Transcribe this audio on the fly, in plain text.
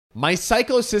My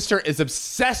psycho sister is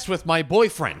obsessed with my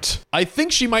boyfriend. I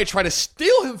think she might try to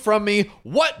steal him from me.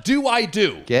 What do I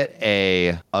do? Get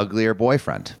a uglier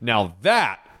boyfriend. Now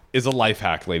that is a life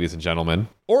hack, ladies and gentlemen.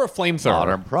 Or a flamethrower.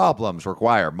 Modern problems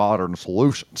require modern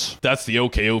solutions. That's the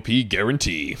OKOP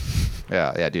guarantee.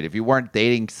 Yeah, dude. If you weren't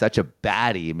dating such a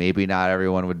baddie, maybe not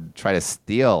everyone would try to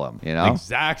steal him, you know?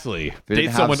 Exactly. If you Date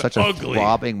didn't someone have such ugly. a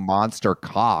throbbing monster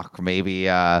cock, maybe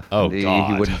God. he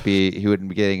wouldn't be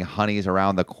getting honeys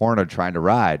around the corner trying to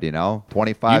ride, you know?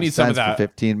 25 need some of cents for that.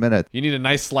 15 minutes. You need a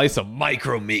nice slice of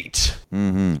micro meat.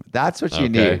 That's what you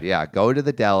need. Yeah, go to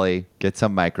the deli, get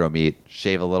some micro meat,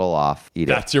 shave a little off, eat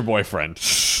it. That's your boyfriend.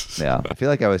 Yeah, I feel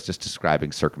like I was just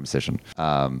describing circumcision.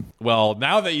 Well,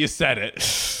 now that you said it,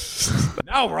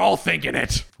 now we're all thinking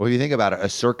it. Well, if you think about it, a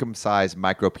circumcised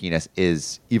micropenis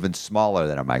is even smaller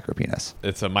than a micropenis.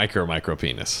 It's a micro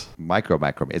penis.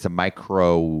 It's a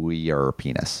microer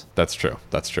penis. That's true.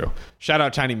 Shout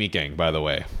out Tiny Meat Gang, by the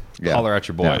way. Yeah. Holler at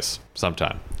your boys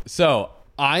sometime. So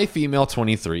I, female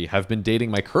 23, have been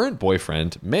dating my current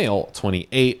boyfriend, male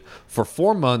 28, for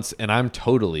 4 months, and I'm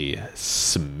totally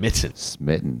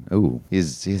smitten. Ooh,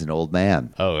 he's an old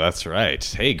man. Oh, that's right.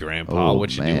 Hey, Grandpa, Oh,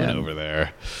 what you man. doing over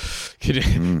there?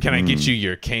 Can I get you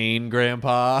your cane,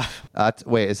 Grandpa?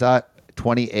 Wait, is that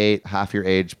 28, half your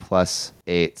age plus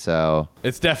 8? So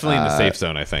It's definitely in the safe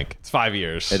zone, I think. It's 5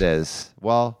 years. it is.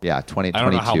 Well, yeah, I don't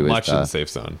know how 22 much is in the safe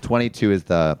zone. 22 is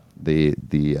the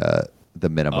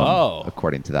minimum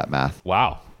according to that math.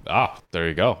 Wow. Ah, there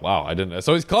you go. Wow, I didn't.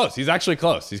 So he's close. He's actually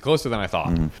close. He's closer than I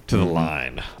thought to the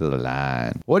line. To the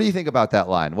line. What do you think about that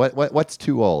line? What's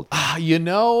too old? You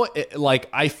know,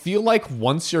 I feel like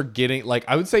once you're getting,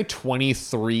 I would say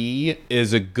 23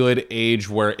 is a good age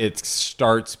where it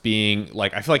starts being,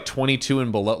 I feel like 22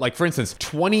 and below, for instance,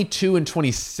 22 and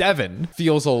 27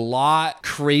 feels a lot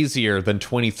crazier than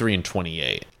 23 and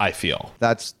 28, I feel.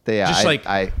 Just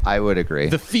I would agree.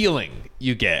 The feeling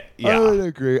you get. Yeah.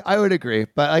 I would agree.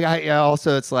 But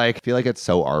also it's I feel like it's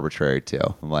so arbitrary too.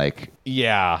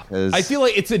 Yeah. I feel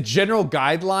like it's a general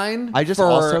guideline. I just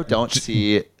also don't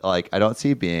see I don't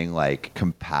see being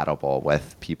compatible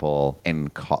with people in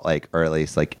or at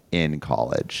least in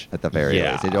college at the very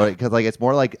least. Because it's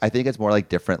more I think it's more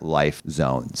different life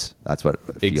zones. That's what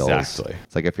it feels. Exactly.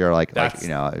 It's if you're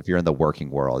if you're in the working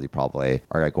world, you probably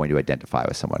are going to identify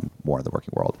with someone more in the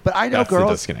working world. But I know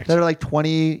girls that are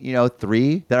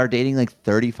 23 that are dating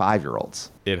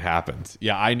 35-year-olds. It happens.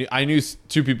 Yeah, I knew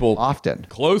two people often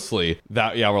closely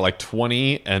that were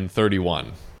 20 and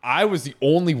 31. I was the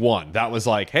only one that was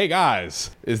hey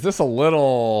guys, is this a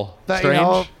little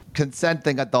strange?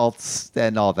 Consenting adults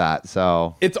and all that.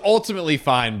 So it's ultimately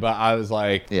fine, but I was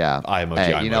yeah, eye emoji.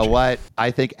 Hey, you know what?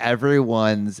 I think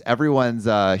everyone's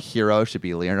hero should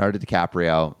be Leonardo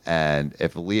DiCaprio, and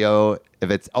if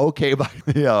it's okay by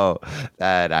Leo,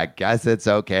 then I guess it's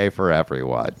okay for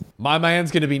everyone. My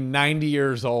man's gonna be 90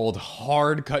 years old,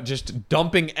 hard cut, just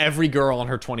dumping every girl on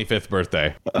her 25th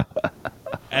birthday.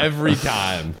 Every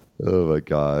time. Oh my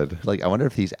God. I wonder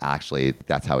if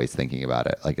that's how he's thinking about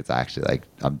it. It's actually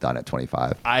I'm done at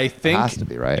 25. I think it has to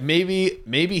be, right?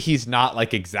 Maybe he's not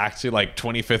exactly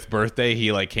 25th birthday. He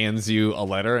hands you a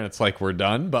letter and it's we're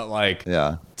done. But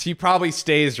yeah, he probably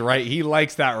stays right. He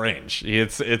likes that range. He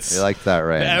likes that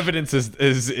range. The evidence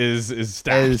is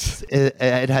stacked.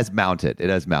 It has mounted. It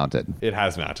has mounted. It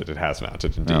has mounted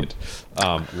indeed.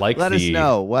 Let us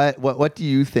know what do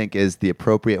you think is the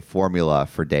appropriate formula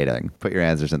for dating? Put your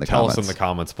answers in the comments. Tell us in the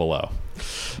comments below.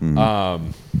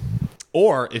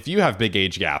 Or if you have big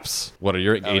age gaps, what are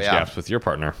your age gaps with your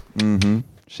partner?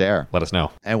 Share. Let us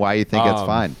know. And why you think it's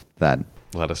fine then.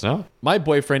 Let us know. My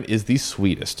boyfriend is the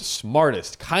sweetest,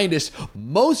 smartest, kindest,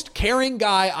 most caring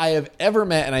guy I have ever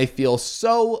met, and I feel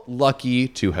so lucky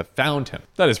to have found him.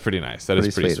 That is pretty nice. That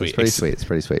is pretty sweet. It's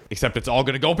pretty sweet. Except it's all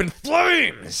going to go up in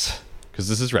flames. Because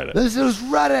this is Reddit. This is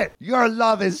Reddit. Your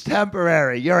love is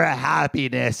temporary. Your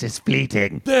happiness is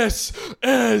fleeting. This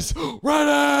is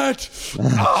Reddit.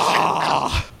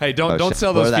 Hey, don't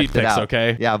sell those feet pics,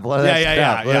 okay? Yeah, blow that shit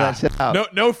out. Blow that shit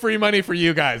out. No free money for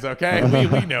you guys, okay?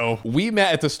 We know. We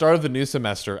met at the start of the new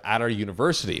semester at our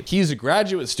university. He's a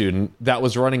graduate student that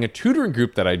was running a tutoring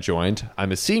group that I joined.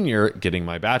 I'm a senior getting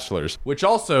my bachelor's, which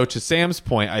also, to Sam's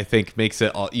point, I think makes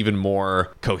it even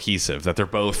more cohesive that they're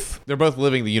both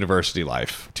living the university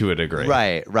life to a degree.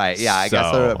 Right. Yeah, I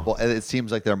guess it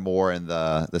seems like they're more in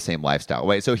the same lifestyle.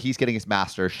 Wait, so he's getting his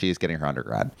master's, she's getting her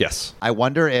undergrad. Yes. I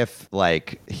wonder if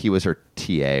he was her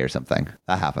TA or something.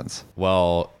 That happens.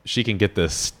 Well, she can get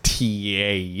this TA.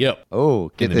 Yep. Oh,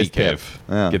 get this tip.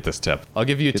 Yeah. Get this tip. I'll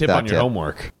give you a tip on your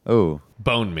homework. Oh.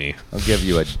 Bone me. I'll give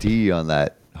you a D on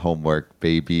that homework,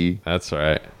 baby. That's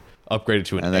right. upgrade it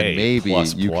to an A. And then maybe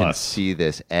plus, you can plus. see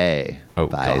this A. Oh,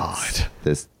 by God.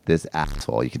 This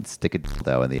asshole. You can stick a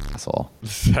dildo in the asshole.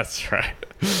 That's right.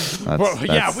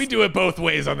 Yeah, we do it both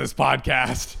ways on this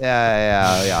podcast.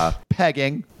 Yeah.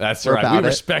 Pegging. That's We're right. about We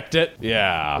respect it.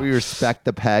 Yeah. We respect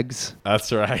the pegs.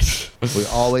 That's right. We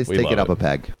always take it up a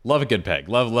peg. Love a good peg.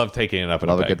 Love taking it up in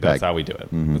Love a a peg. good peg. That's how we do it.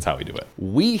 That's how we do it.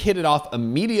 We hit it off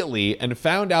immediately and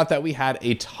found out that we had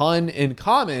a ton in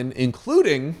common,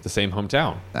 including the same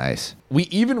hometown. Nice. We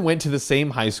even went to the same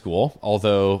high school,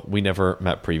 although we never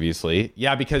met previously.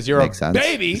 Yeah, because you're Makes a sense.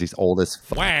 baby. 'Cause he's old as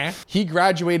fuck. Wah. He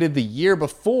graduated the year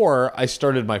before I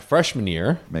started my freshman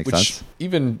year. Makes which sense.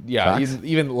 Even Tracks.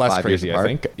 even less 5 years crazy, I apart.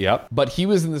 think. Yep. But he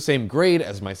was in the same grade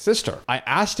as my sister. I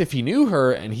asked if he knew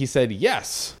her, and he said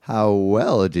yes. How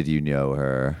well did you know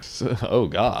her? Oh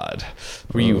God.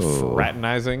 Were you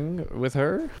fraternizing with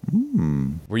her?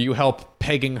 Were you help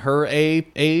pegging her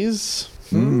A's?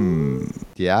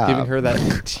 Yeah. Giving her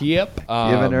that tip?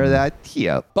 Giving her that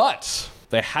tip. But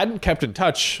they hadn't kept in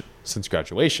touch since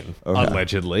graduation,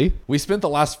 allegedly. We spent the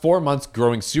last 4 months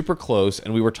growing super close,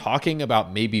 and we were talking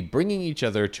about maybe bringing each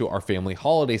other to our family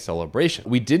holiday celebration.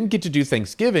 We didn't get to do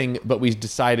Thanksgiving, but we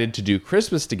decided to do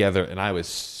Christmas together, and I was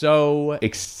so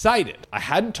excited. I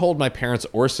hadn't told my parents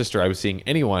or sister I was seeing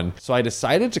anyone, so I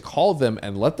decided to call them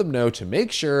and let them know to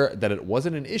make sure that it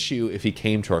wasn't an issue if he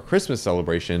came to our Christmas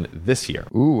celebration this year.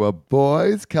 Ooh, a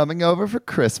boy's coming over for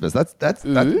Christmas. That's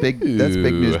big. That's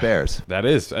big news bears. That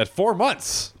is at 4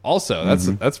 months. Also,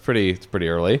 that's pretty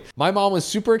early. My mom was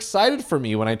super excited for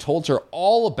me when I told her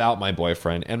all about my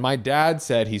boyfriend, and my dad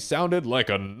said he sounded like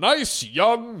a nice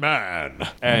young man,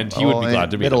 and he would be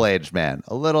glad to meet him. Middle-aged man,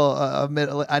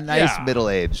 a nice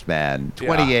middle-aged man.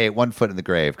 28, 1 foot in the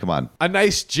grave. Come on, a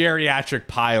nice geriatric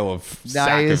pile of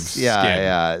sack of skin.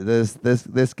 Yeah.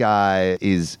 This guy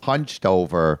is hunched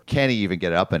over. Can't even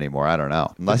get up anymore. I don't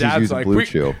know, unless he's using Blue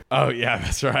Chew. Oh yeah,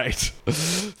 that's right.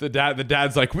 The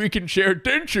dad's like, we can share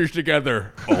dentures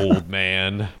together, old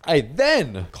man. I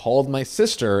then called my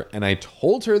sister and I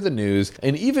told her the news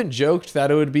and even joked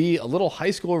that it would be a little high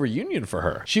school reunion for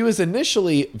her. She was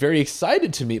initially very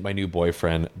excited to meet my new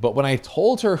boyfriend, but when I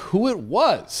told her who it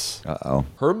was,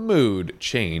 her mood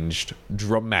changed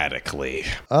dramatically.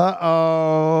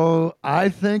 I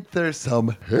think there's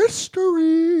some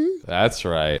history. That's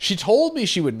right. She told me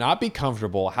she would not be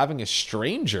comfortable having a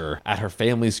stranger at her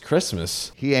family's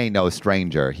Christmas. He ain't no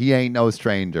stranger.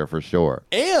 For sure.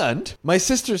 And my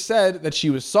sister said that she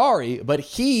was sorry, but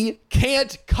he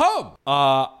can't come.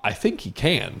 I think he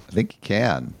can. I think he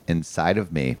can. Inside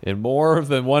of me. In more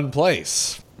than one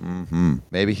place.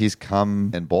 Maybe he's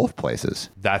come in both places.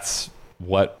 That's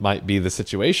what might be the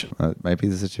situation. That might be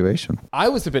the situation. I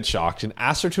was a bit shocked and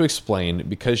asked her to explain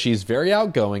because she's very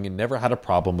outgoing and never had a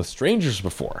problem with strangers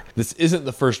before. This isn't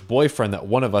the first boyfriend that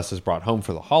one of us has brought home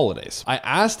for the holidays. I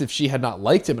asked if she had not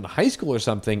liked him in high school or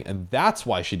something, and that's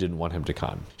why she didn't want him to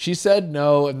come. She said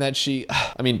no, and that she,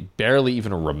 barely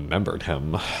even remembered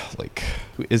him. Like,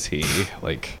 who is he?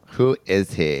 Who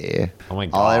is he? Oh my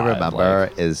God. All I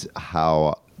remember is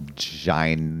how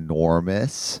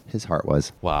ginormous his heart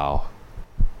was. Wow.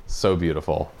 So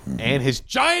beautiful. And his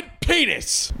giant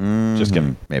penis. Just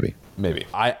kidding. Maybe.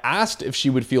 I asked if she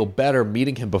would feel better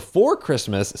meeting him before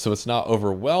Christmas so it's not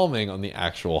overwhelming on the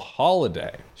actual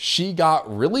holiday. She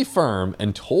got really firm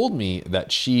and told me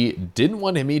that she didn't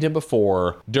want to meet him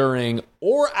before, during,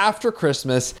 or after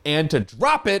Christmas, and to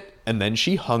drop it, and then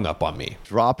she hung up on me.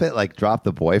 Drop it? Like drop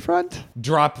the boyfriend?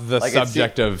 Drop the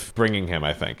subject of bringing him,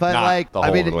 I think. But not the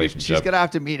whole relationship. She's going to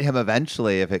have to meet him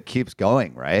eventually if it keeps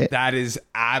going, right? That is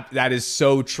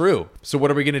so true. So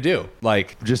what are we going to do?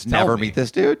 Just never meet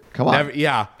this dude? Come on. Never,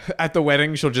 yeah. At the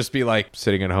wedding, she'll just be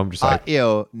sitting at home just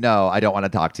ew, no, I don't want to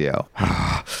talk to you.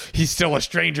 He's still a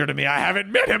stranger to me. I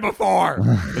haven't met him before.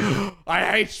 I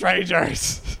hate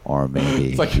strangers. Or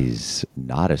maybe he's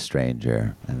not a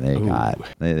stranger and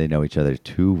they know each other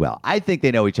too well. I think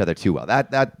they know each other too well.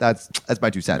 That's my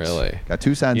 2 cents. Really? Got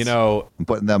 2 cents. I'm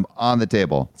putting them on the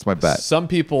table. That's my bet. Some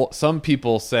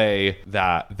people say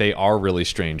that they are really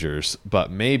strangers,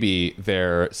 but maybe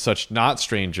they're such not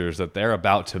strangers that they're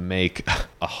about to make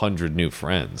 100 new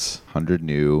friends. 100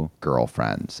 new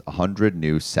girlfriends. 100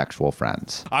 new sexual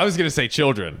friends. I was going to say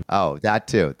children. Oh, that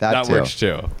too. That works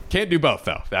too. Can't do both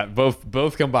though. That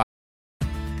both combined.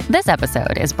 This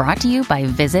episode is brought to you by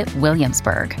Visit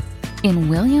Williamsburg. In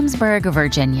Williamsburg,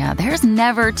 Virginia, there's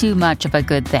never too much of a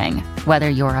good thing. Whether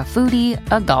you're a foodie,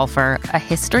 a golfer, a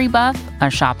history buff, a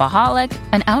shopaholic,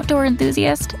 an outdoor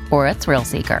enthusiast, or a thrill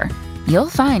seeker, you'll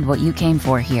find what you came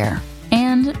for here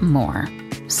and more.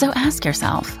 So ask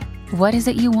yourself, what is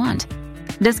it you want?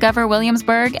 Discover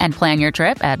Williamsburg and plan your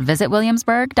trip at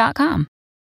visitwilliamsburg.com.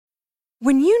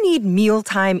 When you need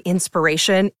mealtime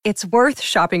inspiration, it's worth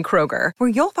shopping Kroger, where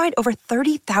you'll find over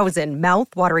 30,000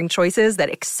 mouth-watering choices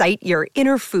that excite your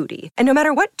inner foodie. And no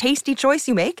matter what tasty choice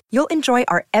you make, you'll enjoy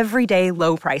our everyday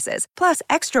low prices, plus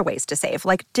extra ways to save,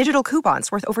 like digital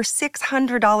coupons worth over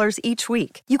 $600 each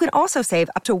week. You can also save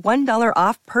up to $1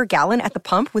 off per gallon at the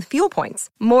pump with fuel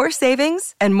points. More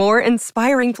savings and more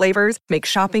inspiring flavors make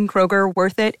shopping Kroger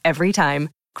worth it every time.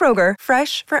 Kroger,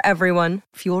 fresh for everyone.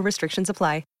 Fuel restrictions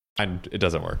apply. And it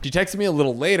doesn't work. She texted me a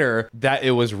little later that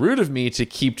it was rude of me to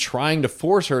keep trying to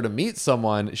force her to meet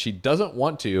someone she doesn't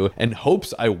want to and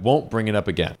hopes I won't bring it up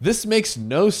again. This makes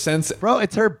no sense. Bro,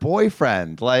 it's her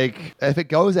boyfriend. Like, if it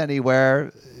goes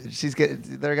anywhere,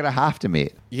 they're going to have to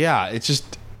meet. Yeah, it's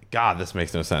just... God, this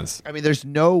makes no sense. I mean, there's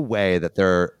no way that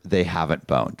they haven't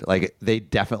boned. Like, they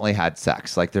definitely had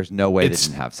sex. Like, there's no way they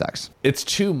didn't have sex. It's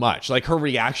too much. Like, her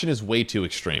reaction is way too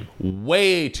extreme.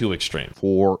 Way too extreme.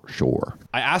 For sure.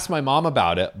 I asked my mom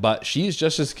about it, but she's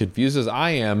just as confused as I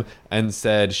am and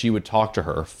said she would talk to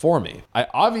her for me. I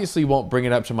obviously won't bring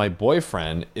it up to my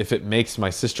boyfriend if it makes my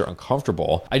sister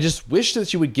uncomfortable. I just wish that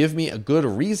she would give me a good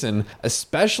reason,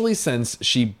 especially since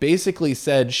she basically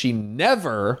said she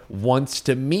never wants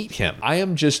to meet him. I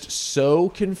am just so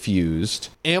confused.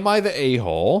 Am I the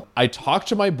a-hole? I talked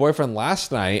to my boyfriend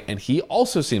last night and he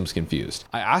also seems confused.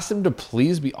 I asked him to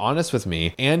please be honest with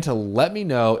me and to let me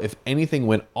know if anything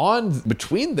went on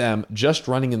between them just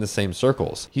running in the same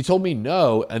circles. He told me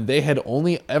no, and they had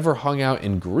only ever hung out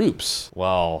in groups.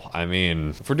 Well, I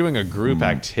mean, if we're doing a group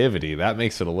activity, that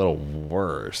makes it a little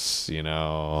worse, you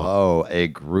know? Oh, a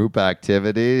group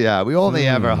activity? Yeah, we only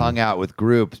ever hung out with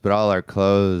groups, but all our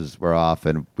clothes were off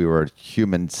and we were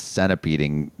human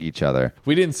centipeding each other.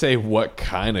 We didn't say what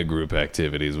kind of group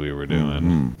activities we were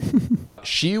doing.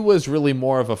 She was really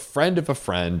more of a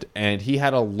friend, and he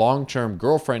had a long-term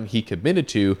girlfriend he committed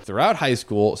to throughout high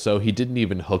school, so he didn't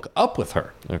even hook up with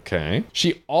her. Okay.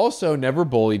 She also never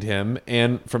bullied him,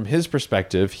 and from his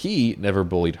perspective, he never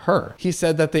bullied her. He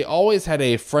said that they always had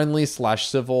a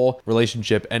friendly/civil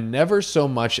relationship and never so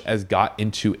much as got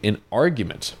into an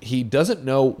argument. He doesn't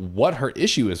know what her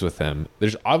issue is with him.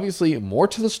 There's obviously more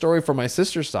to the story from my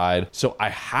sister's side, so I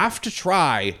have to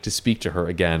try to speak to her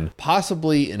again,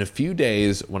 possibly in a few days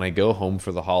when I go home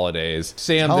for the holidays.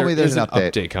 Sam, there is an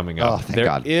update coming up. Oh, thank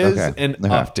God. There is an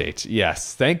update.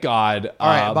 Yes, thank God.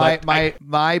 All right,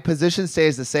 my position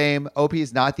stays the same. OP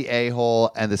is not the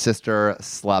a-hole, and the sister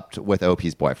slept with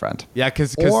OP's boyfriend. Yeah,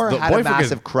 because or had a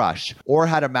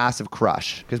massive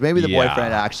crush. Because maybe the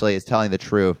boyfriend actually is telling the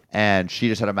truth, and she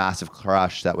just had a massive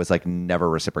crush that was like never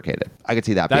reciprocated. I could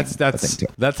see that.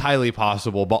 That's highly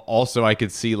possible, but also I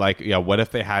could see what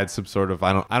if they had some sort of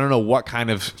I don't know what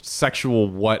kind of sexual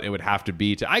what it would have to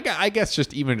be to I guess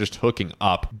just even just hooking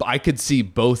up. I could see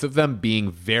both of them being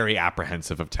very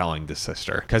apprehensive of telling the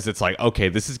sister because it's like, okay,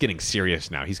 this is getting serious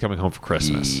now. He's coming home for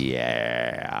Christmas.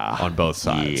 Yeah, on both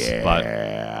sides. Yeah.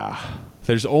 But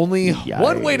there's only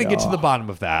one way to get to the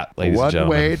bottom of that, ladies and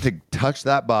gentlemen. One way to touch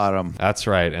that bottom. That's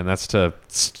right, and that's to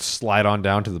slide on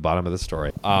down to the bottom of the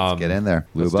story. Let's get in there.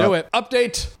 Let's do it.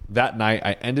 Update. That night,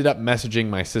 I ended up messaging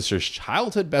my sister's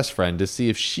childhood best friend to see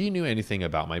if she knew anything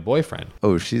about my boyfriend.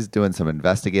 Oh, she's doing some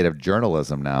investigative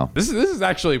journalism now. This is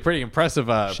actually pretty impressive.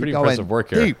 Impressive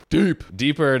work here.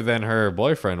 Deeper than her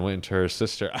boyfriend went to her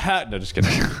sister. No, just kidding.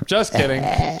 Just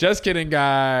kidding,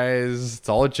 guys. It's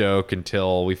all a joke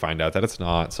until we find out that it's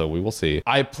not. So we will see.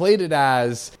 I played it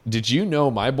as, did you know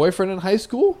my boyfriend in high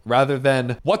school? Rather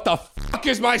than, what the fuck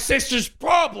is my sister's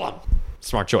problem?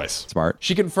 Smart choice. Smart.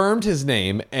 She confirmed his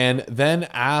name and then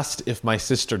asked if my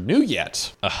sister knew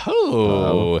yet.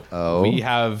 We're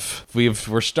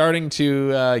starting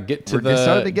to get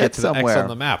somewhere. X on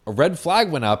the map. A red flag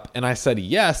went up and I said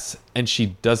yes, and she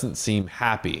doesn't seem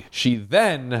happy. She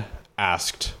then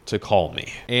asked to call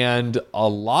me. And a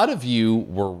lot of you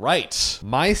were right.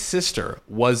 My sister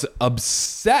was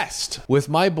obsessed with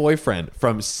my boyfriend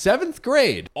from 7th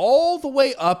grade all the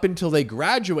way up until they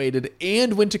graduated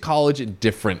and went to college in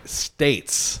different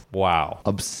states. Wow.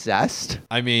 Obsessed?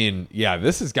 I mean, yeah,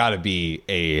 this has got to be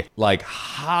a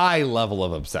high level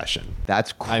of obsession.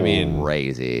 That's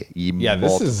crazy.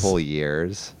 Multiple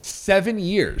years. 7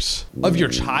 years of your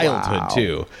childhood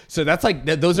too. So that's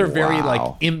those are very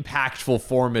impactful,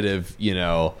 formative,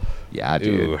 Yeah,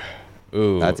 dude.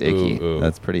 Ooh, that's icky. Ooh.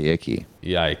 That's pretty icky.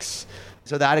 Yikes.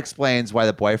 So that explains why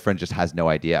the boyfriend just has no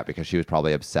idea, because she was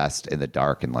probably obsessed in the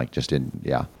dark and like just didn't.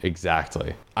 Yeah.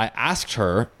 Exactly. I asked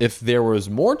her if there was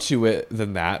more to it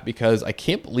than that because I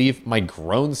can't believe my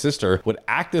grown sister would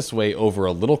act this way over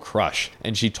a little crush.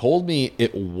 And she told me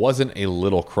it wasn't a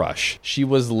little crush. She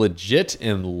was legit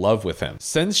in love with him.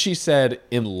 Since she said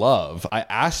in love, I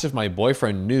asked if my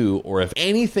boyfriend knew or if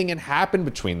anything had happened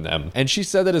between them. And she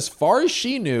said that as far as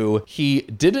she knew, he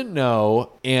didn't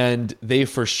know and they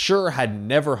for sure had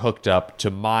never hooked up,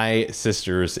 to my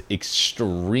sister's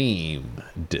extreme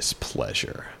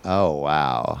displeasure. Oh,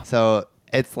 wow. So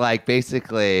it's like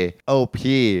basically OP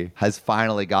has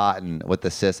finally gotten what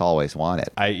the sis always wanted.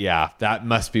 Yeah, that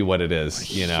must be what it is,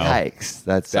 you know? Yikes.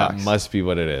 That sucks. That must be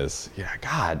what it is. Yeah,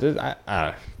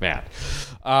 God, man.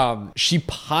 She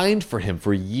pined for him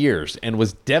for years and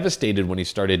was devastated when he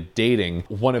started dating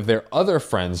one of their other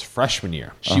friends freshman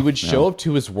year. She would show up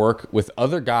to his work with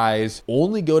other guys,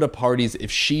 only go to parties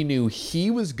if she knew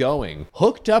he was going,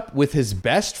 hooked up with his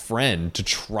best friend to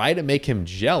try to make him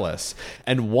jealous,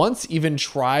 and once even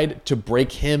tried to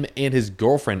break him and his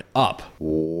girlfriend up.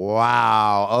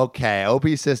 Wow. Okay.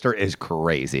 OP's sister is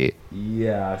crazy.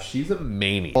 Yeah, she's a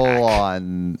maniac.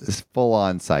 Full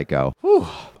on psycho. Whew.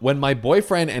 When my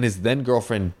boyfriend and his then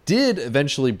girlfriend did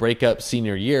eventually break up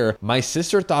senior year, my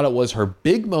sister thought it was her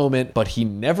big moment, but he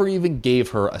never even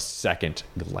gave her a second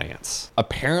glance.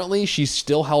 Apparently, she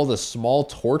still held a small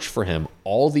torch for him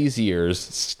all these years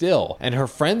still, and her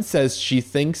friend says she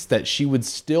thinks that she would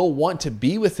still want to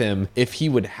be with him if he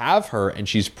would have her, and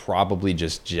she's probably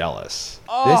just jealous.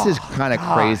 This is kind of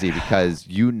crazy because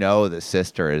you know the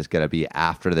sister is going to be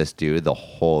after this dude the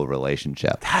whole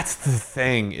relationship. That's the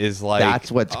thing, is like...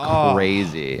 That's what's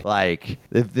crazy. Like,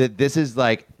 this is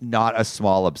like not a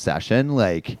small obsession.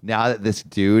 Like, now that this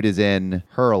dude is in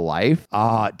her life,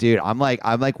 dude, I'm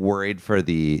like worried for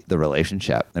the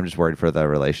relationship. I'm just worried for the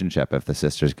relationship if the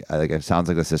sister's, like, it sounds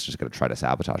like the sister's going to try to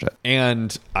sabotage it.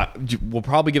 And we'll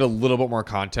probably get a little bit more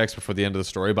context before the end of the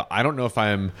story, but I don't know if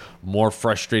I'm more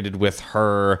frustrated with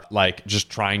her, like, just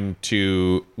trying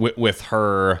to, with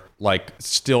her, like,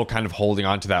 still kind of holding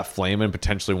on to that flame and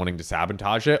potentially wanting to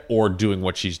sabotage it, or doing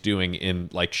what she's doing in,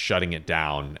 like, shutting it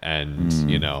down. And,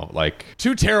 you know, like,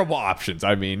 two terrible options.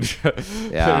 I mean,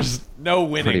 there's no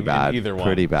winning in either one.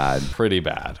 Pretty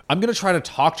bad. I'm going to try to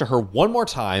talk to her one more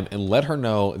time and let her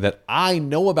know that I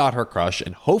know about her crush,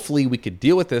 and hopefully we could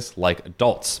deal with this like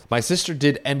adults. My sister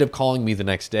did end up calling me the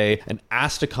next day and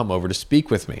asked to come over to speak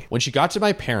with me. When she got to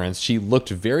my parents, she looked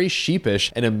very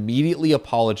sheepish and immediately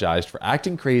apologized for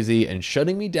acting crazy and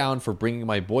shutting me down for bringing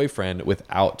my boyfriend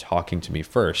without talking to me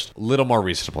first. A little more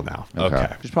reasonable now.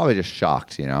 Okay. She's probably just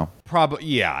shocked, you know? Probably,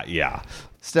 yeah.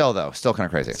 Still kind of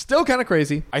crazy. Still kind of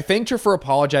crazy. I thanked her for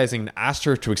apologizing and asked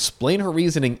her to explain her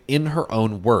reasoning in her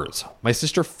own words. My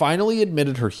sister finally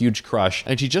admitted her huge crush,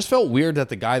 and she just felt weird that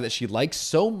the guy that she liked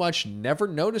so much never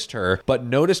noticed her, but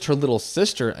noticed her little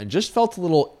sister and just felt a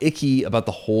little icky about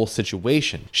the whole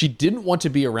situation. She didn't want to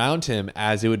be around him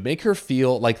as it would make her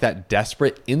feel like that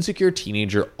desperate, insecure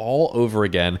teenager all over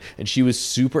again, and she was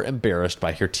super embarrassed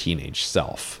by her teenage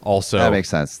self. Also, that makes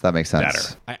sense. Better.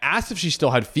 I asked if she still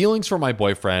had feelings for my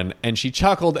boyfriend, and she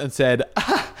chuckled and said,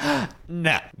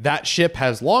 nah, that ship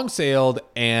has long sailed,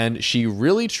 and she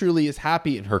really truly is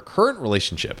happy in her current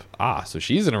relationship. So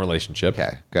she's in a relationship.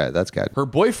 Okay, good. That's good. Her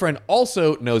boyfriend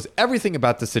also knows everything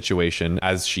about the situation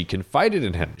as she confided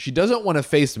in him. She doesn't want to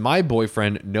face my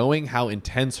boyfriend knowing how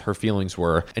intense her feelings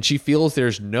were, and she feels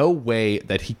there's no way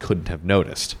that he couldn't have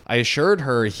noticed. I assured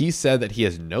her he said that he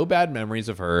has no bad memories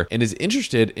of her and is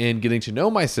interested in getting to know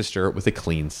my sister with a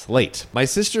clean slate. My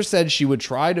sister said she would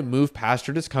try to move past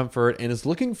her discomfort and is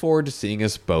looking forward to seeing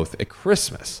us both at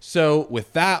Christmas. So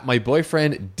with that, my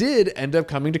boyfriend did end up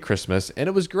coming to Christmas, and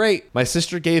it was great. My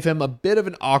sister gave him a bit of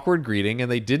an awkward greeting, and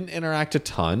they didn't interact a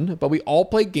ton, but we all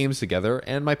played games together,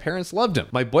 and my parents loved him.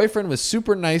 My boyfriend was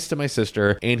super nice to my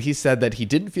sister, and he said that he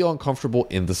didn't feel uncomfortable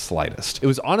in the slightest. It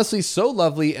was honestly so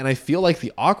lovely, and I feel like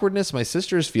the awkwardness my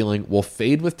sister is feeling will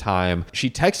fade with time. She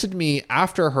texted me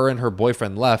after her and her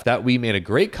boyfriend left that we made a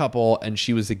great couple, and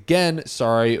she was again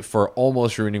sorry for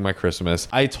almost ruining my Christmas.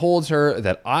 I told her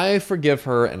that I forgive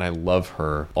her and I love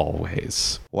her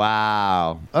always.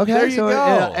 Wow. Okay, there you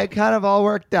go. It kind of all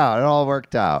worked out.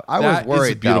 I was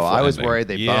worried, though. I was worried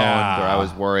they boned, or I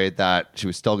was worried that she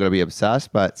was still going to be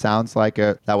obsessed, but sounds like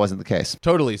that wasn't the case.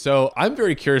 Totally. So I'm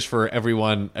very curious for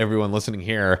everyone listening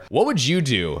here. What would you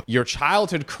do? Your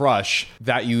childhood crush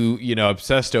that you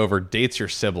obsessed over dates your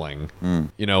sibling.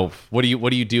 You know, what do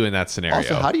you do in that scenario?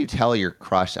 Also, how do you tell your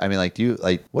crush? I mean, like,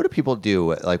 what do people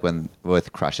do like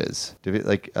with crushes? crushes?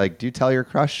 Do you tell your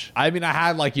crush? I mean, I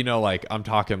had I'm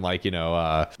talking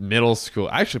middle school.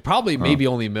 Actually, probably maybe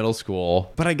only middle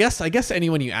school. But I guess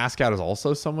anyone you ask out is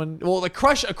also someone. Well, a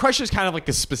crush is kind of like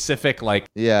a specific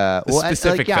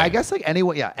specific thing. I guess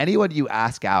anyone you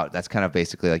ask out, that's kind of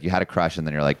basically like you had a crush and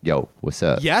then you're like, yo, what's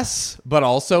up? Yes, but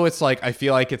also it's like I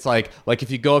feel like it's like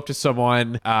if you go up to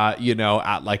someone, at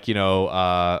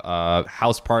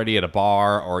house party at a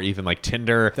bar or even like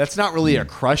Tinder, that's not really a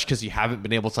crush because you haven't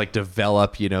been able to like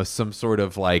develop, some sort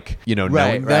of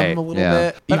knowing them a little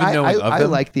bit. But even knowing of I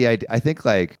them. like the idea. I think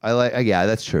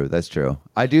that's true. That's true.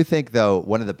 I do think though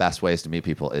one of the best ways to meet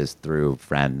people is through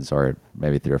friends or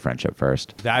maybe through a friendship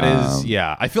first. That is,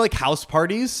 yeah. I feel like house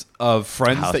parties of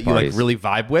friends that you like really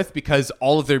vibe with because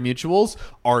all of their mutuals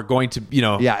are going to,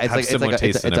 have similar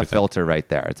tastes and it's a filter right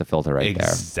there. It's a filter right there.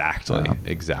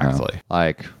 Exactly.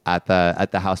 Like at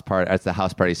the house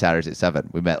party Saturdays at 7,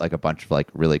 we met like a bunch of like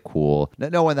really cool,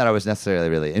 no one that I was necessarily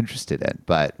really interested in,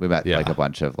 but we met like a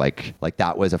bunch of like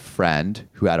that was a friend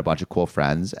who had a bunch of cool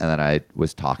friends, and then I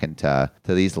was talking to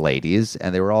these ladies,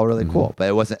 and they were all really cool. But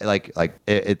it wasn't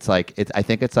I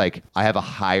think it's like I have a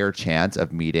higher chance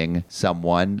of meeting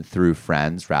someone through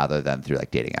friends rather than through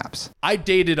like dating apps. I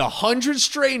dated 100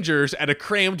 strangers at a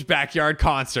crammed backyard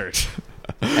concert.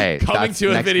 Hey, coming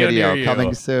to a video near you.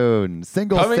 Coming soon.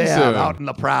 Single Sam out in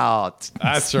the proud.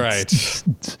 That's right.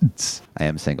 I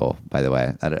am single, by the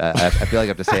way. I feel like I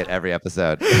have to say it every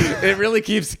episode. It really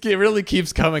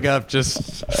keeps coming up.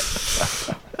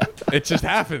 It just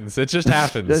happens.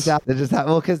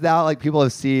 Well, because now like people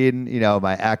have seen,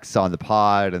 my ex on the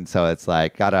pod, and so it's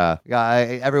like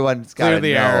everyone's got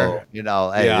to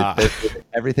know,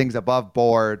 everything's above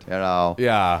board,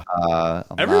 Yeah.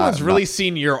 Everyone's really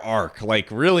seen your arc, like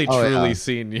really truly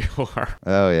seen your.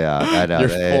 Oh yeah, I know. Your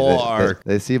full arc.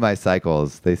 They see my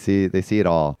cycles. They see it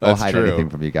all. Don't hide true. anything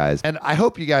from you guys, and I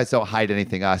hope you guys don't hide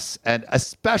anything us, and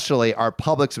especially our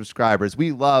public subscribers.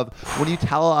 We love when you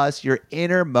tell us your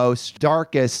innermost,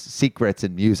 darkest secrets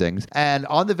and musings. And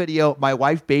on the video, my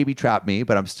wife baby trapped me,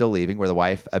 but I'm still leaving, where the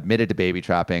wife admitted to baby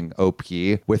trapping OP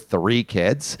with 3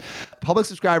 kids. Public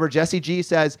subscriber Jesse G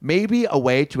says, maybe a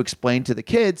way to explain to the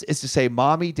kids is to say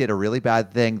mommy did a really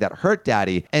bad thing that hurt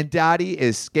daddy, and daddy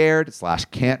is scared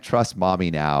 / can't trust mommy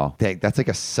now. Dang, that's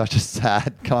like such a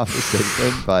sad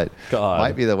conversation, but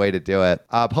might be the way to do it.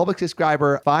 Public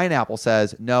subscriber Fine Apple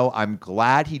says, no, I'm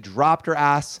glad he dropped her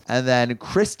ass. And then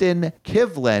Kristen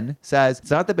Kivlin says, it's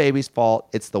not the baby's fault.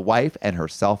 It's the wife and her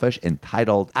selfish,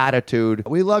 entitled attitude.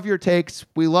 We love your takes.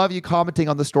 We love you commenting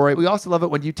on the story. We also love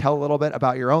it when you tell a little bit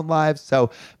about your own lives.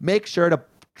 So make sure to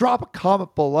drop a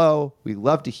comment below. We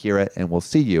love to hear it, and we'll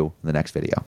see you in the next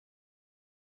video.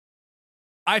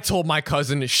 I told my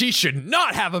cousin she should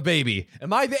not have a baby.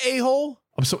 Am I the a-hole?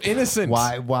 I'm so innocent.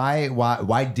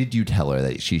 Why did you tell her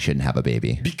that she shouldn't have a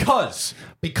baby? Because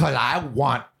I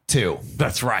want to.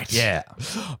 That's right. Yeah.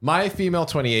 My female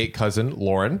 28 cousin,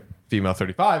 Lauren, female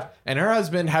 35, and her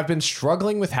husband have been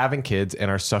struggling with having kids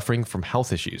and are suffering from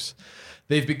health issues.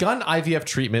 They've begun IVF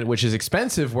treatment, which is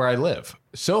expensive where I live.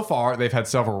 So far, they've had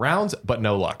several rounds, but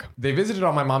no luck. They visited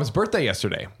on my mom's birthday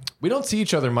yesterday. We don't see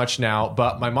each other much now,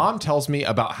 but my mom tells me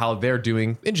about how they're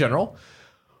doing in general.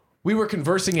 We were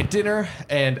conversing at dinner,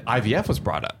 and IVF was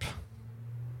brought up.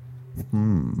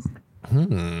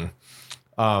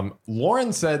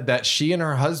 Lauren said that she and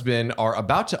her husband are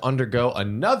about to undergo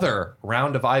another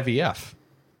round of IVF,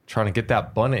 trying to get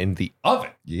that bun in the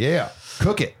oven. Yeah,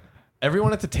 cook it.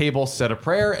 Everyone at the table said a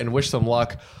prayer and wished them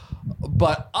luck.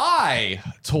 But I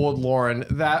told Lauren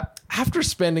that after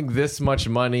spending this much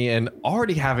money and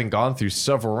already having gone through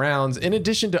several rounds, in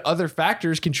addition to other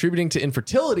factors contributing to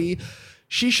infertility,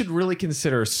 she should really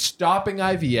consider stopping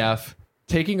IVF,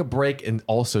 taking a break, and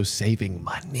also saving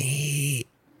money.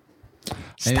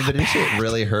 But is it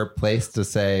really her place to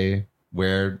say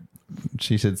where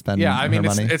she should spend her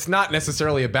money? It's not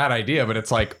necessarily a bad idea, but it's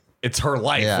like, it's her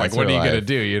life. Yeah, like, what are you going to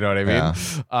do? You know what I mean?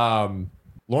 Yeah.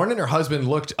 Lauren and her husband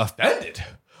looked offended.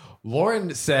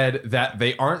 Lauren said that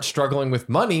they aren't struggling with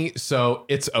money, so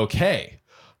it's okay.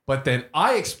 But then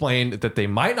I explained that they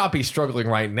might not be struggling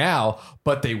right now,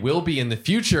 but they will be in the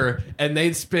future, and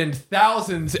they'd spend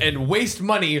thousands and waste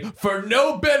money for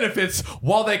no benefits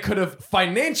while they could have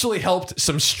financially helped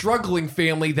some struggling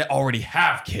family that already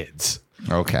have kids.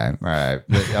 Okay. All right.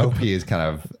 The OP is kind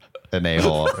of an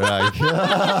a-hole. Like,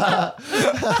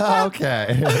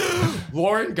 okay.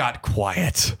 Lauren got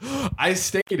quiet. I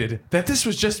stated that this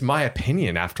was just my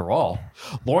opinion after all.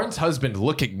 Lauren's husband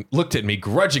looked at me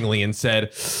grudgingly and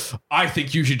said, I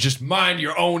think you should just mind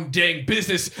your own dang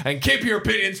business and keep your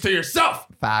opinions to yourself.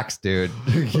 Facts, dude.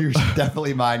 You should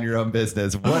definitely mind your own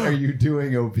business. What are you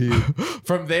doing, OP?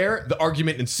 From there, the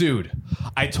argument ensued.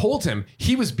 I told him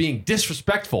he was being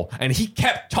disrespectful and he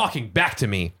kept talking back to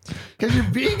me. Because you're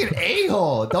being an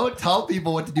a-hole. Don't tell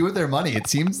people what to do with their money. It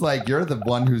seems like you're the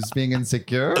one who's being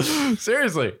insecure.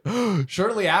 Seriously.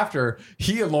 Shortly after,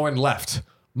 he and Lauren left.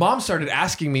 Mom started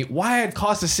asking me why I had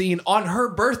caused a scene on her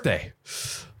birthday.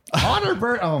 On her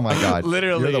birthday? Oh my God.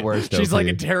 Literally. You're the worst. She's OP. like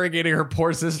interrogating her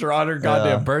poor sister on her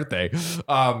goddamn birthday.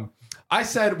 I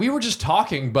said, we were just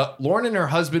talking, but Lauren and her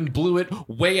husband blew it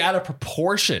way out of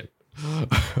proportion.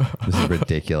 This is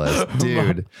ridiculous.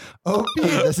 Dude, OP,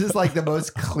 this is like the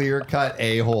most clear-cut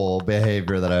a-hole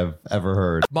behavior that I've ever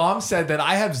heard. Mom said that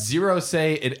I have zero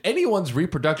say in anyone's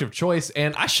reproductive choice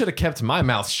and I should have kept my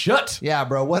mouth shut. Yeah,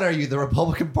 bro, what are you, the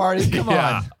Republican Party? Come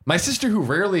on. My sister, who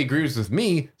rarely agrees with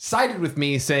me, sided with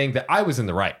me saying that I was in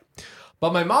the right.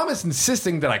 But my mom is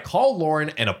insisting that I call Lauren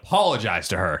and apologize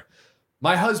to her.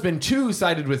 My husband, too,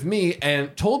 sided with me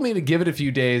and told me to give it a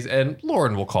few days and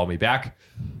Lauren will call me back.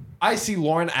 I see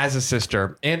Lauren as a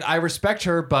sister, and I respect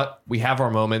her, but we have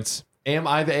our moments. Am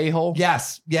I the a-hole?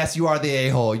 Yes, you are the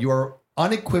a-hole. You are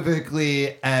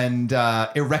unequivocally and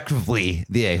irretrievably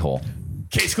the a-hole.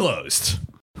 Case closed.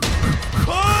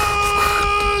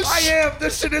 I am.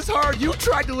 This shit is hard. You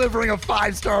tried delivering a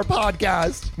 5-star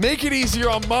podcast. Make it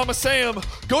easier on Mama Sam.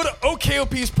 Go to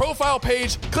OKOP's profile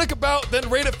page, click about, then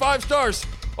rate it 5 stars.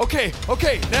 Okay,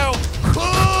 now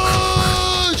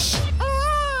push!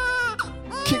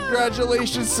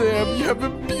 Congratulations, Sam. You have a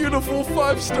beautiful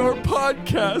 5-star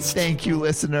podcast. Thank you,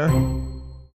 listener.